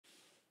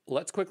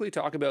Let's quickly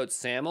talk about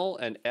SAML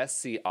and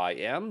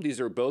SCIM.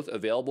 These are both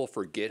available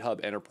for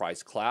GitHub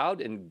Enterprise Cloud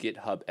and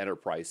GitHub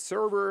Enterprise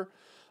Server.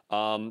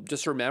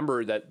 Just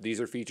remember that these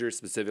are features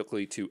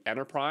specifically to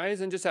enterprise,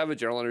 and just have a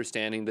general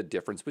understanding the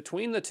difference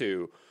between the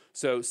two.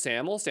 So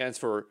SAML stands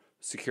for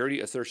Security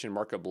Assertion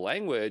Markup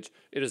Language.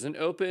 It is an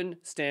open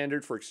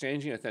standard for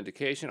exchanging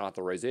authentication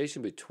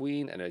authorization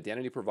between an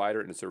identity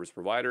provider and a service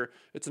provider.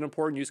 It's an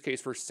important use case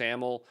for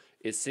SAML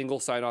is single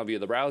sign-on via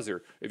the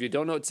browser. If you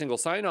don't know what single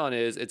sign-on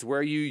is, it's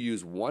where you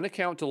use one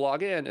account to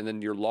log in and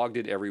then you're logged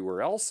in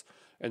everywhere else.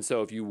 And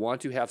so if you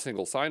want to have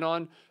single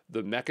sign-on,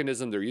 the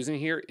mechanism they're using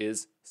here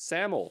is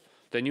SAML.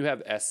 Then you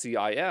have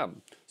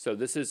SCIM. So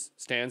this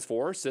stands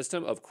for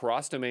System of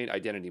Cross-Domain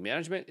Identity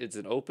Management. It's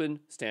an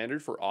open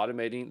standard for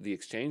automating the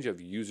exchange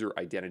of user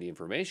identity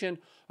information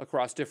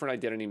across different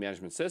identity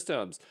management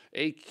systems.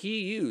 A key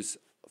use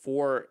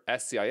for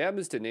SCIM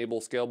is to enable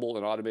scalable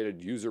and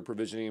automated user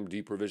provisioning and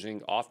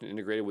deprovisioning, often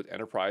integrated with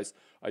enterprise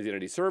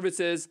identity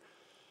services.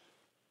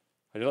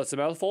 I know it's a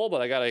mouthful,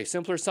 but I got a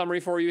simpler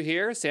summary for you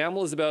here.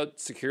 SAML is about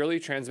securely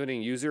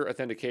transmitting user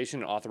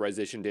authentication and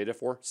authorization data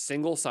for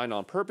single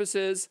sign-on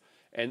purposes.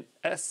 And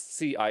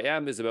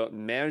SCIM is about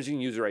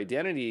managing user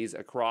identities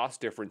across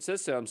different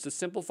systems to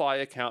simplify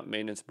account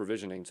maintenance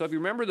provisioning. So if you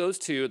remember those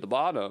two at the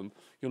bottom,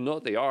 you'll know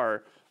what they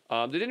are.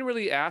 They didn't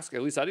really ask,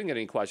 at least I didn't get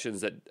any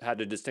questions that had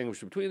to distinguish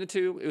between the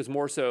two. It was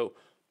more so,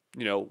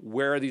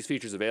 where are these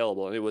features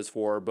available? And it was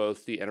for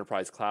both the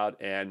Enterprise Cloud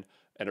and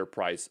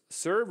Enterprise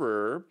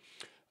Server.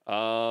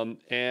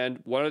 And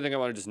one other thing I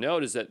want to just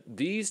note is that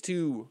these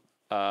two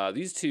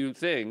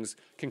things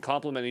can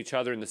complement each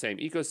other in the same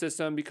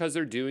ecosystem because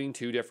they're doing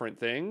two different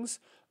things,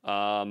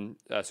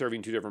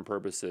 serving two different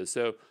purposes.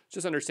 So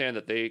just understand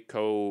that they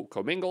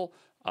commingle,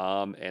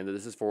 and that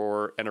this is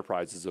for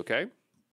enterprises, okay?